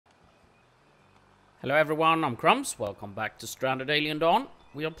Hello everyone, I'm Crumbs. Welcome back to Stranded Alien Dawn.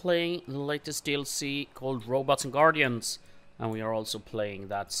 We are playing the latest DLC called Robots and Guardians, and we are also playing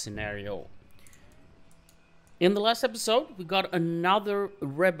that scenario. In the last episode, we got another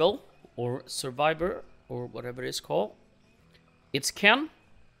rebel, or survivor, or whatever it's called. It's Ken,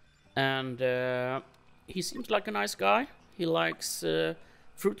 and he seems like a nice guy. He likes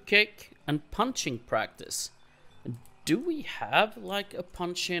fruitcake and punching practice. Do we have like a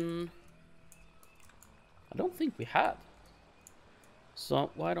punching? I don't think we have. So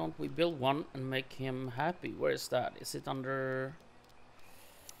why don't we build one and make him happy? Where is that? Is it under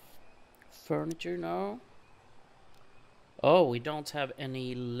furniture? No. Oh, we don't have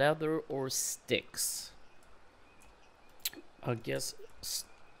any leather or sticks. I guess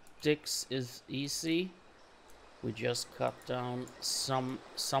sticks is easy. We just cut down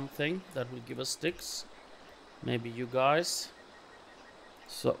something that will give us sticks. Maybe you guys.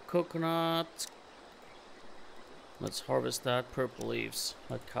 So coconut. Let's harvest that. Purple leaves.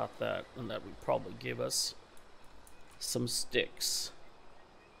 Let's cut that, and that will probably give us some sticks.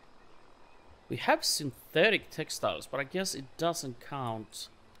 We have synthetic textiles, but I guess it doesn't count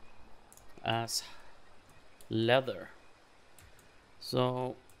as leather.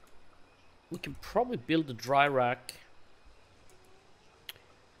 So we can probably build a dry rack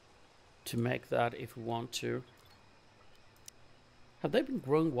to make that if we want to. Have they been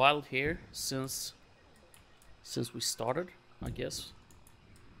growing wild here since we started, I guess?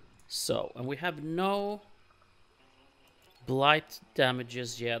 So, and we have no blight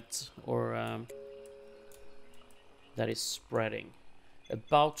damages yet, or that is spreading.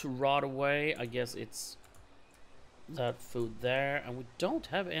 About to rot away, I guess it's that food there, and we don't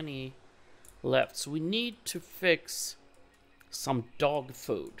have any left, so we need to fix some dog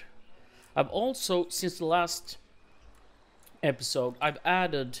food. I've also, since the last episode, I've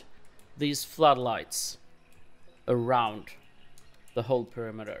added these floodlights around the whole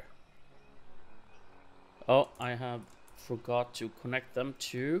perimeter. Oh, I have forgot to connect them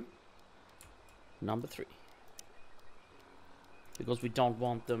to number 3, because we don't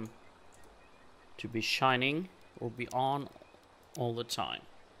want them to be shining or be on all the time,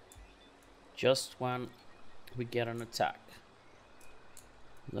 just when we get an attack.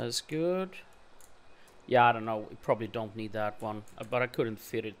 That's good. Yeah, I don't know, we probably don't need that one, but I couldn't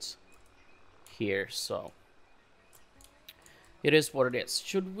fit it here, so it is what it is.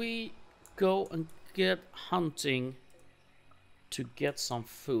 Should we go and get hunting to get some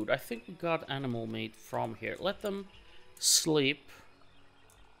food? I think we got animal meat from here. Let them sleep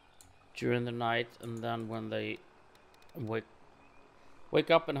during the night, and then when they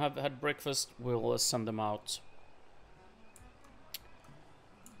wake up and have had breakfast, we'll send them out.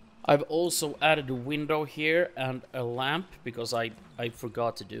 I've also added a window here and a lamp, because I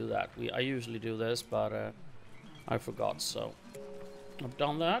forgot to do that. I usually do this, but I forgot, so I've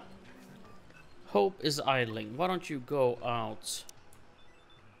done that. Hope is idling. Why don't you go out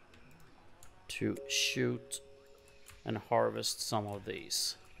to shoot and harvest some of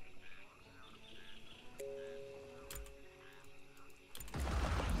these?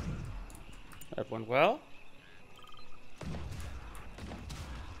 That went well.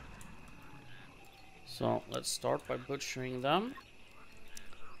 So let's start by butchering them.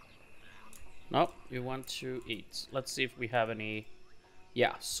 Nope, you want to eat. Let's see if we have any.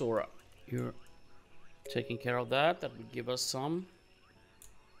 Yeah, Sora, you're taking care of that. That would give us some.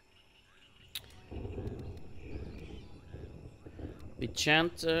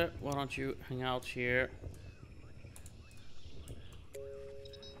 Bichante, why don't you hang out here?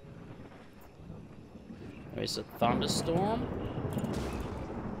 There is a thunderstorm.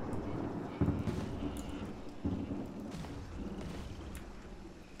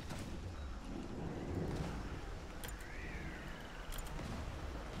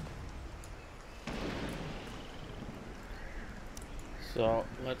 So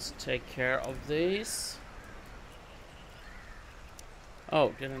let's take care of these.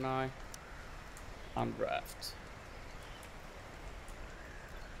 Oh, didn't I undraft?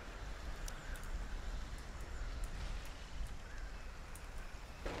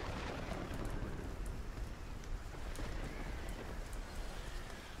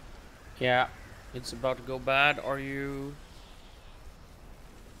 Yeah, it's about to go bad. Are you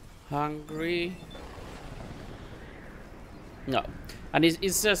hungry? No. And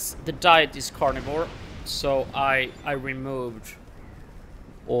it says the diet is carnivore, so I removed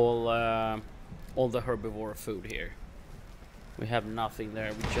all the herbivore food here. We have nothing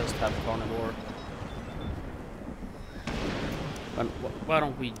there. We just have carnivore. And why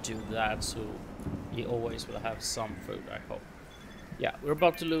don't we do that, so you always will have some food, I hope. Yeah, we're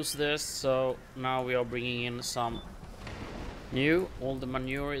about to lose this, so now we are bringing in some new. All the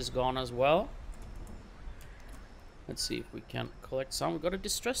manure is gone as well. Let's see if we can collect some. We got a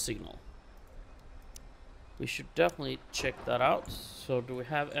distress signal. We should definitely check that out. So do we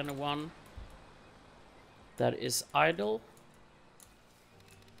have anyone that is idle?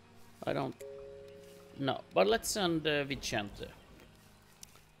 I don't know, but let's send Vicente.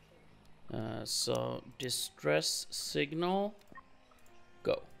 So distress signal,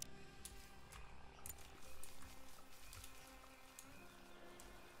 go.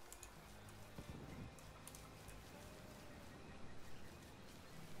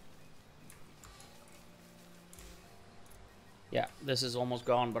 Yeah, this is almost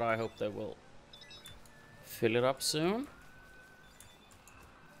gone, but I hope they will fill it up soon.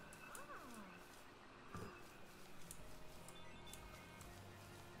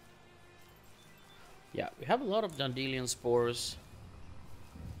 Yeah, we have a lot of dandelion spores.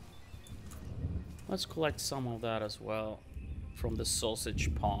 Let's collect some of that as well from the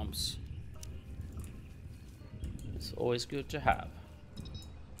sausage palms. It's always good to have.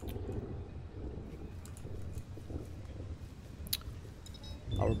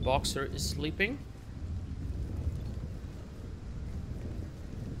 Our boxer is sleeping.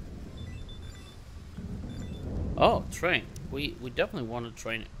 Oh, train. We definitely want to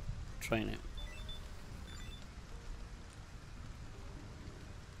train it.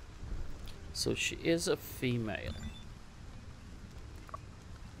 So she is a female.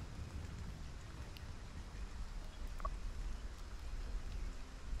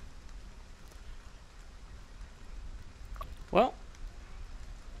 Well,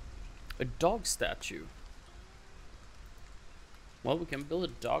 a dog statue. Well, we can build a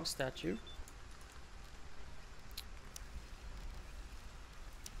dog statue.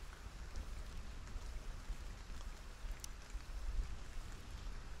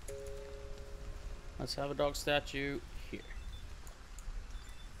 Let's have a dog statue here.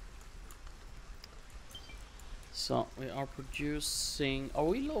 So we are producing. Are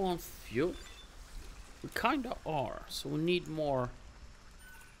we low on fuel? We kinda are. So we need more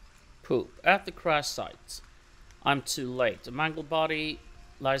poop at the crash site. I'm too late. The mangled body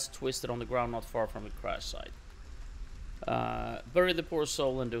lies twisted on the ground not far from the crash site. Bury the poor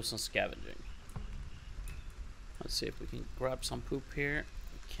soul and do some scavenging. Let's see if we can grab some poop here.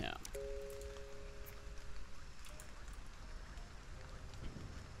 We can.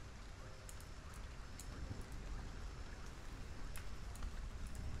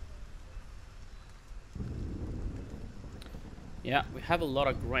 Yeah, we have a lot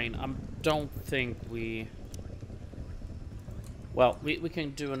of grain. I don't think we... Well, we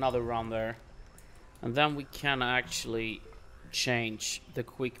can do another run there. And then we can actually change the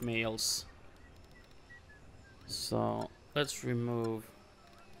quick meals. So, let's remove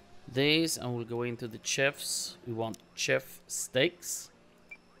these and we'll go into the chefs. We want chef steaks.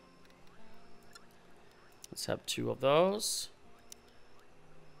 Let's have 2 of those.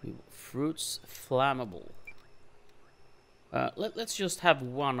 Fruits flammable. Let's just have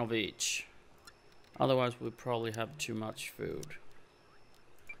 1 of each. Otherwise we'll probably have too much food.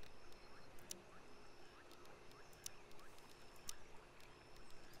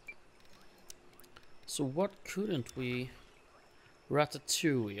 So what couldn't we...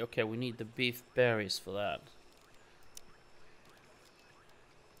 Ratatouille. Okay, we need the beef berries for that.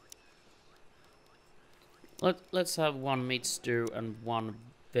 Let's have 1 meat stew and 1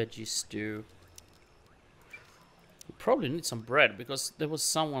 veggie stew. We probably need some bread because there was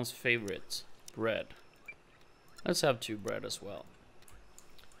someone's favorite bread. Let's have 2 bread as well.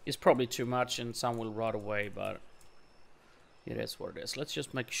 It's probably too much and some will rot away, but it is what it is. Let's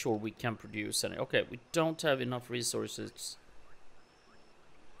just make sure we can produce any. Okay, we don't have enough resources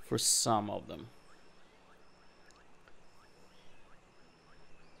for some of them.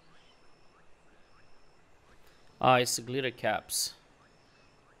 Ah, it's the glitter caps.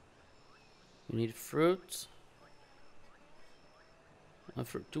 We need fruit.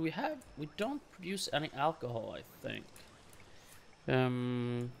 Fruit. Do we have... We don't produce any alcohol, I think.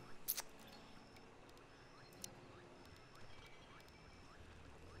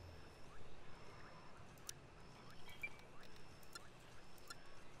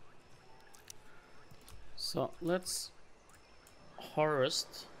 So let's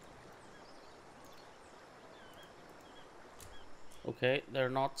harvest. Okay, they're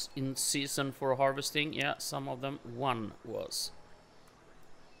not in season for harvesting. Yeah, some of them. 1 was.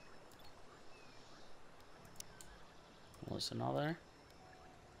 Was another.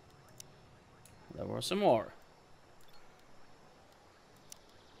 There were some more.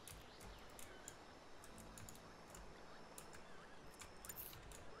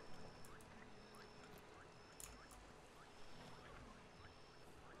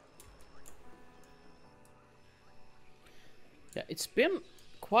 it's been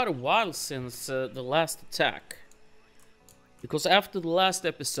quite a while since the last attack. Because after the last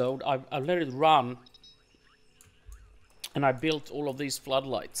episode, I let it run. And I built all of these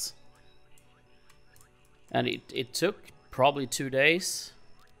floodlights. And it took probably 2 days.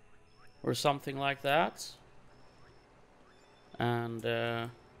 Or something like that. And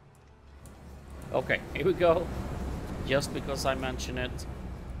okay, here we go. Just because I mention it.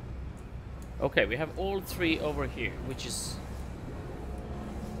 Okay, we have all 3 over here, which is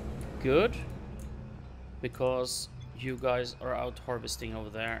good. Because you guys are out harvesting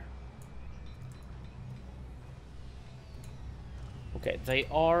over there. Okay, they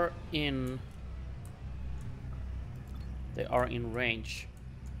are in range.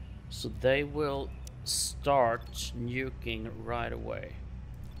 So they will start nuking right away.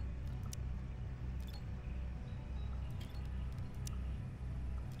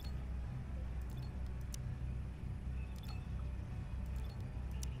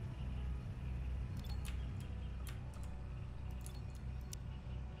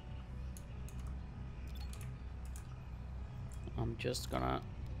 I'm just gonna...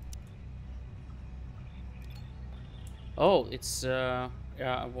 Oh, it's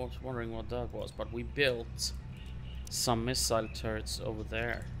yeah, I was wondering what that was, but we built some missile turrets over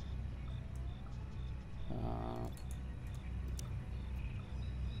there.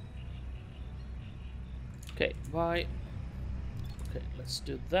 Okay, bye. Okay, let's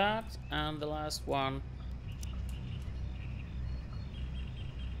do that, and the last one.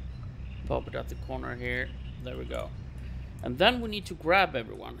 Pop it at the corner here. There we go. And then we need to grab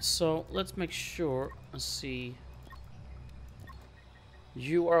everyone. So let's make sure and see.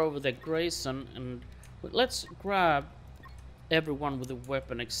 You are over there, Grayson, and let's grab everyone with a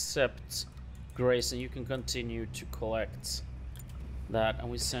weapon except Grayson. You can continue to collect that, and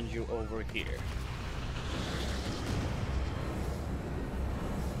we send you over here.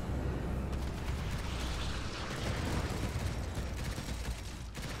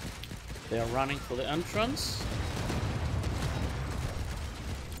 They are running for the entrance.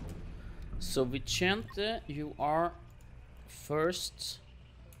 So Vicente, you are first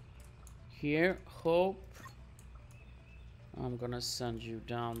here. Hope, I'm gonna send you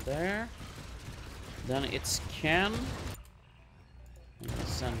down there. Then it's Ken. I'm gonna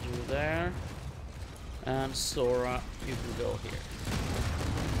send you there. And Sora, you can go here.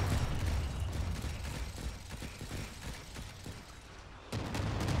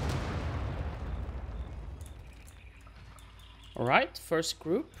 Alright, first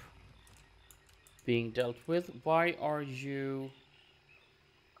group being dealt with. Why are you...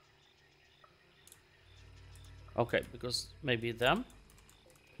 Okay, because maybe them.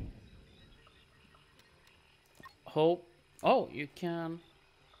 Hope. Oh, you can...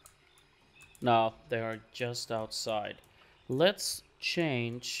 No, they are just outside. Let's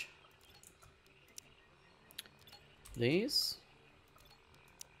change these.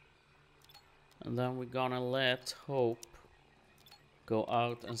 And then we're gonna let Hope go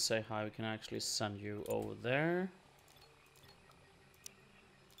out and say hi. We can actually send you over there.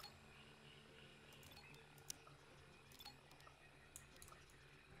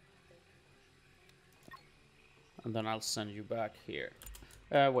 And then I'll send you back here.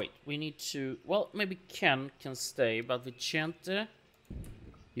 Wait, we need to... Well, maybe Ken can stay, but Vicente,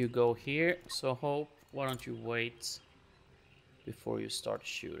 you go here. So Hope, why don't you wait before you start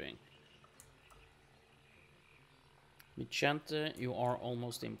shooting? Vicente, you are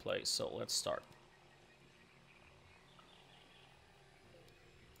almost in place, so let's start.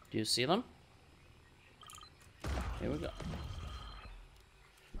 Do you see them? Here we go.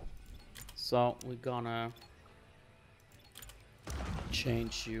 So we're gonna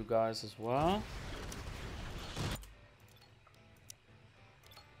change you guys as well.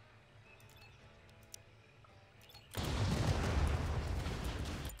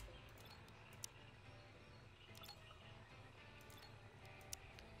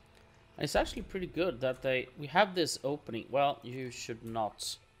 It's actually pretty good that we have this opening. Well, you should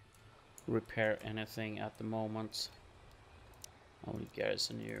not repair anything at the moment. Only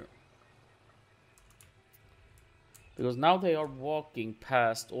garrison you. Because now they are walking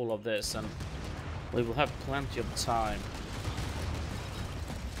past all of this, and we will have plenty of time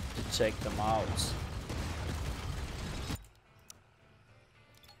to take them out.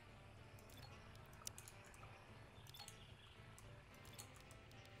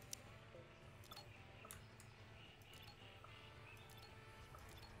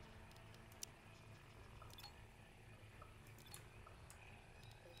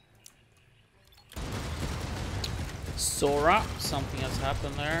 Sora, something has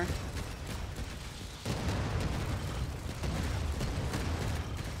happened there.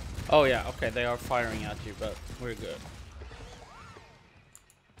 Oh yeah, okay, they are firing at you, but we're good.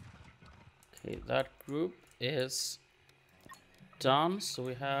 Okay, that group is done, so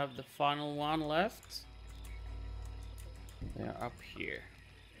we have the final one left. They are up here.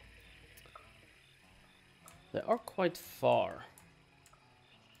 They are quite far.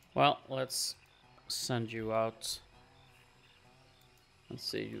 Well, let's send you out. Let's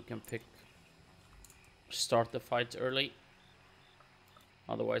see if you can start the fight early.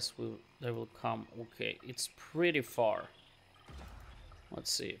 Otherwise, they will come. Okay, it's pretty far. Let's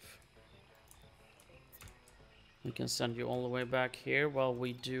see if we can send you all the way back here. While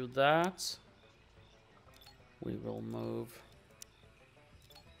we do that, we will move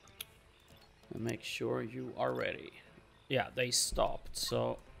and make sure you are ready. Yeah, they stopped,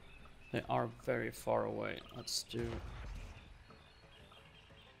 so they are very far away. Let's do...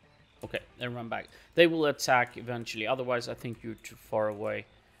 Okay, they run back. They will attack eventually. Otherwise, I think you're too far away.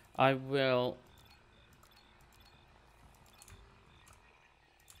 I will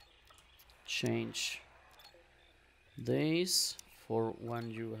change these for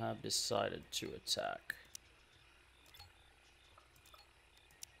when you have decided to attack.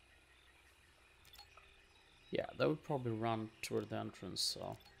 Yeah, they would probably run toward the entrance,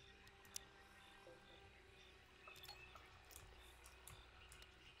 so...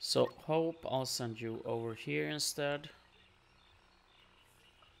 So, Hope, I'll send you over here instead.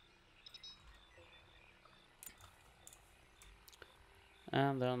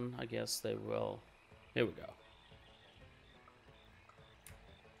 And then I guess they will... Here we go.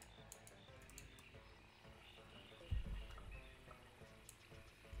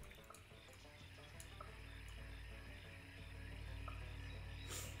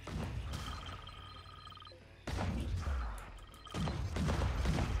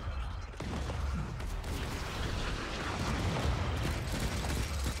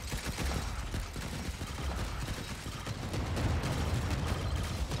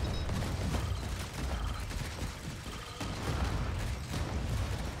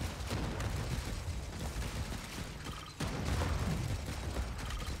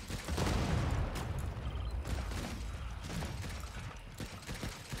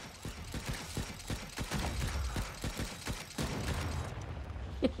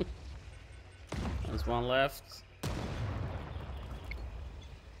 There's one left.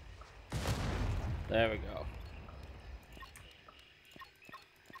 There we go.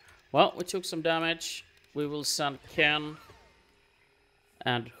 Well, we took some damage. We will send Ken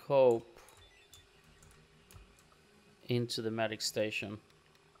and Hope into the medic station.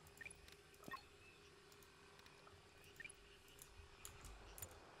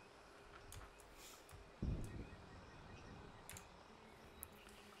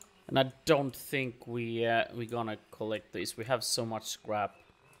 And I don't think we're gonna collect these. We have so much scrap.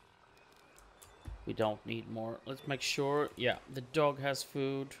 We don't need more. Let's make sure. Yeah, the dog has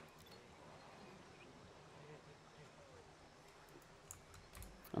food.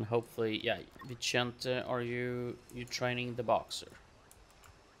 And hopefully, yeah, Vicente, are you training the boxer?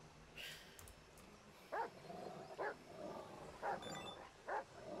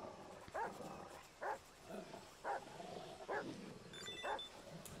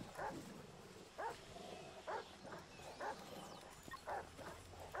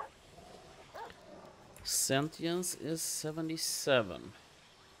 Sentience is 77.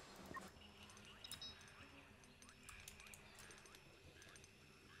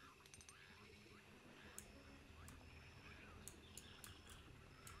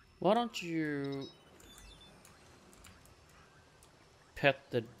 Why don't you pet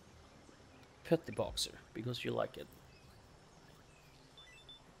the boxer because you like it?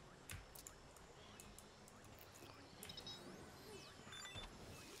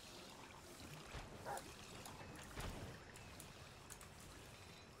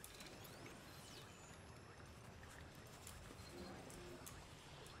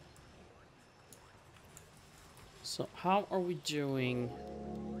 So how are we doing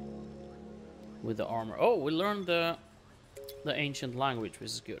with the armor? Oh, we learned the ancient language,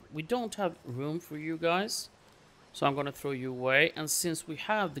 which is good. We don't have room for you guys, so I'm gonna throw you away. And since we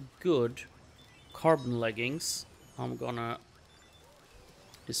have the good carbon leggings, I'm gonna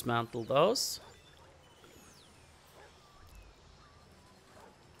dismantle those.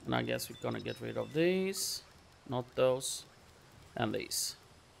 And I guess we're gonna get rid of these, not those, and these.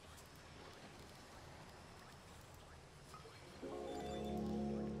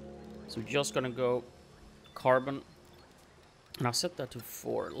 So we're just gonna go carbon, and I'll set that to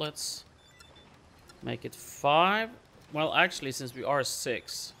 4. Let's make it 5. Well, actually, since we are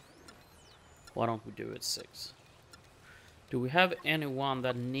 6, why don't we do it 6? Do we have anyone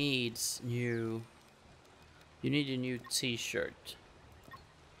that needs new... You need a new t-shirt.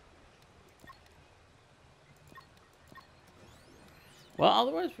 Well,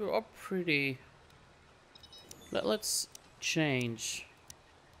 otherwise we're all pretty... Let's change.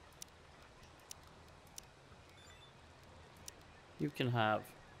 You can have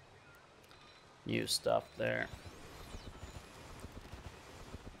new stuff there.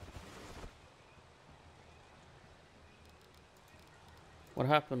 What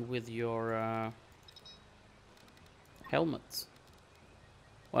happened with your helmet?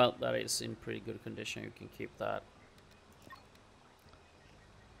 Well, that is in pretty good condition. You can keep that.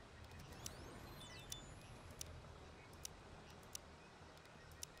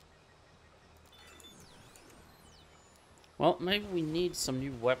 Well, maybe we need some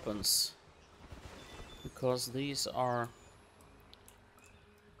new weapons, because these are...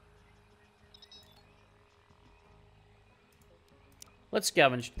 Let's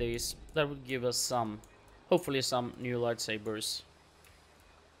scavenge these. That would give us some, hopefully some new lightsabers.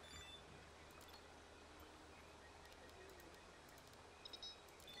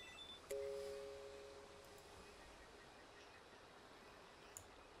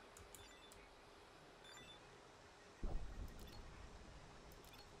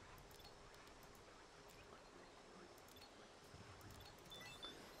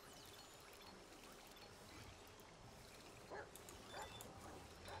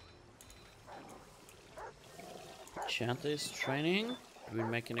 Chant is training. Do we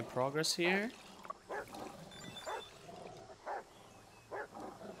make any progress here?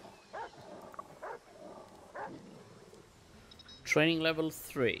 Training level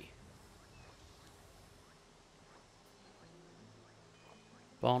 3.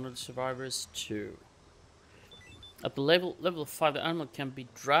 Bonded survivors 2. At the level 5, the animal can be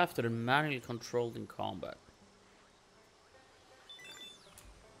drafted and manually controlled in combat.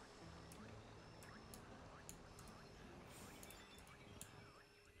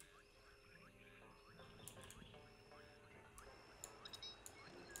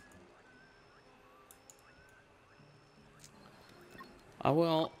 I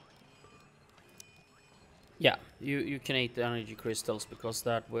will... Yeah, you can eat the energy crystals because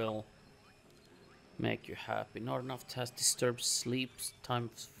that will make you happy. Not enough test disturbed sleep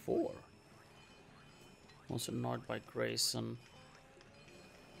times 4. Also annoyed by Grayson.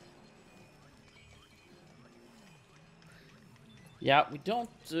 Yeah, we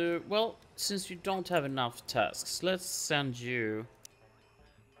don't... well, since you don't have enough tasks, let's send you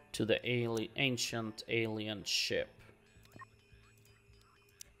to the ancient alien ship.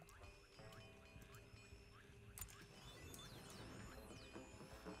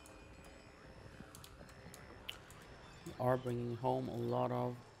 Are bringing home a lot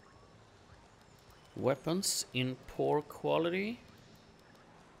of weapons in poor quality.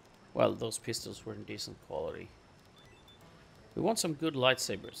 Well, those pistols were in decent quality. We want some good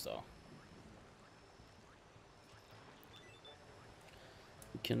lightsabers though.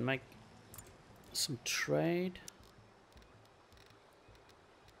 We can make some trade.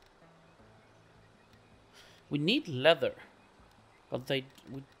 We need leather, but they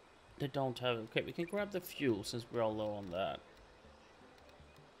don't have it. Okay, we can grab the fuel since we're all low on that.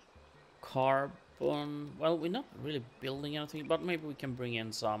 Carbon. Well, we're not really building anything, but maybe we can bring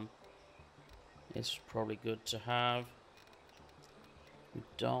in some. It's probably good to have. We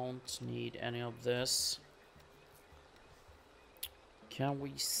don't need any of this. Can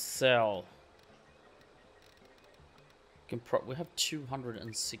we sell? We have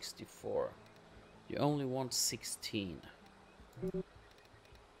 264. You only want 16.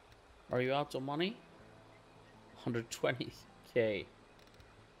 Are you out of money? 120k.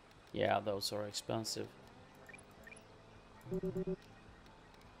 Yeah, those are expensive.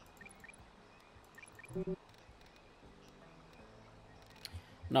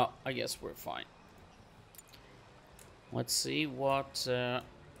 No, I guess we're fine. Let's see what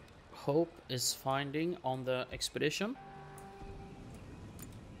Hope is finding on the expedition.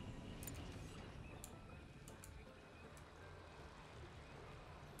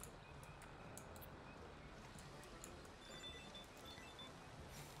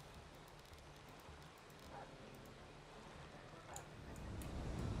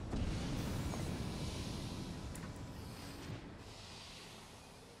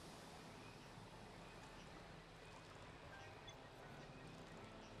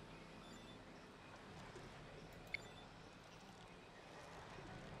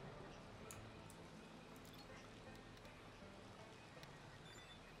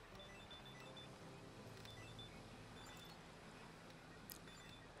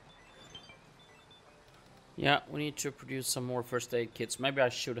 Yeah, we need to produce some more first aid kits. Maybe I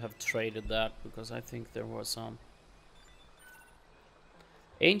should have traded that, because I think there was some.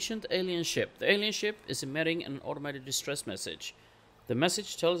 Ancient alien ship. The alien ship is emitting an automated distress message. The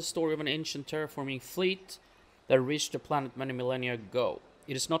message tells the story of an ancient terraforming fleet that reached the planet many millennia ago.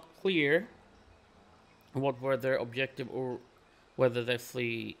 It is not clear what were their objective or whether their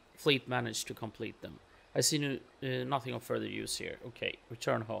fleet managed to complete them. I see nothing of further use here. Okay,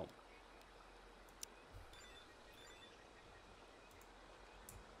 return home.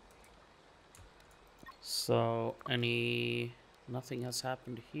 So, nothing has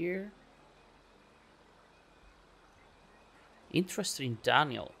happened here. Interested in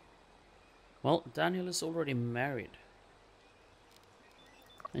Daniel. Well, Daniel is already married.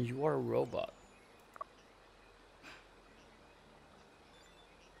 And you are a robot.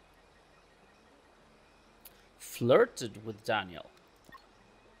 Flirted with Daniel.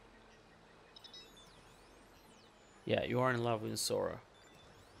 Yeah, you are in love with Sora.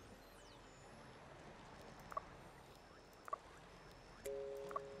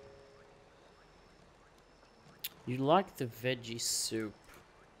 You like the veggie soup.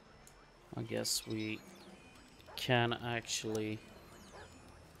 I guess we can actually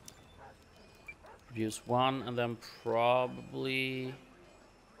produce one and then probably...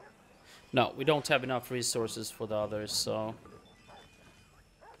 No, we don't have enough resources for the others, so...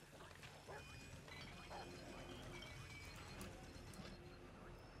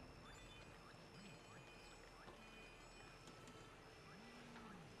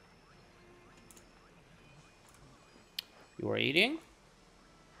 You are eating?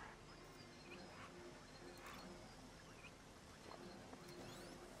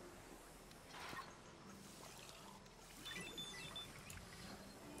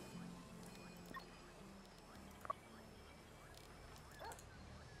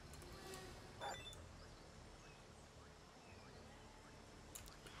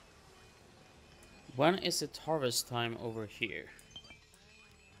 When is it harvest time over here?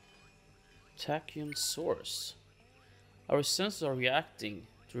 Tachyon source. Our senses are reacting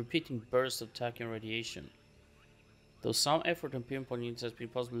to repeating bursts of tachyon radiation. Though some effort on pinpointing it has been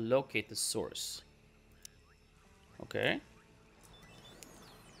possible to locate the source. Okay.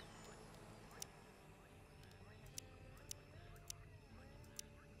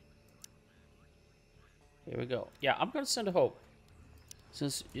 Here we go. Yeah, I'm gonna send a hope.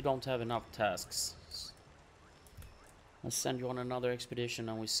 Since you don't have enough tasks. Let's send you on another expedition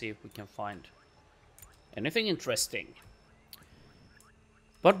and we see if we can find anything interesting.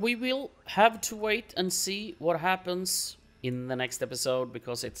 But we will have to wait and see what happens in the next episode,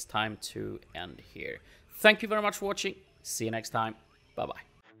 because it's time to end here. Thank you very much for watching. See you next time. Bye bye.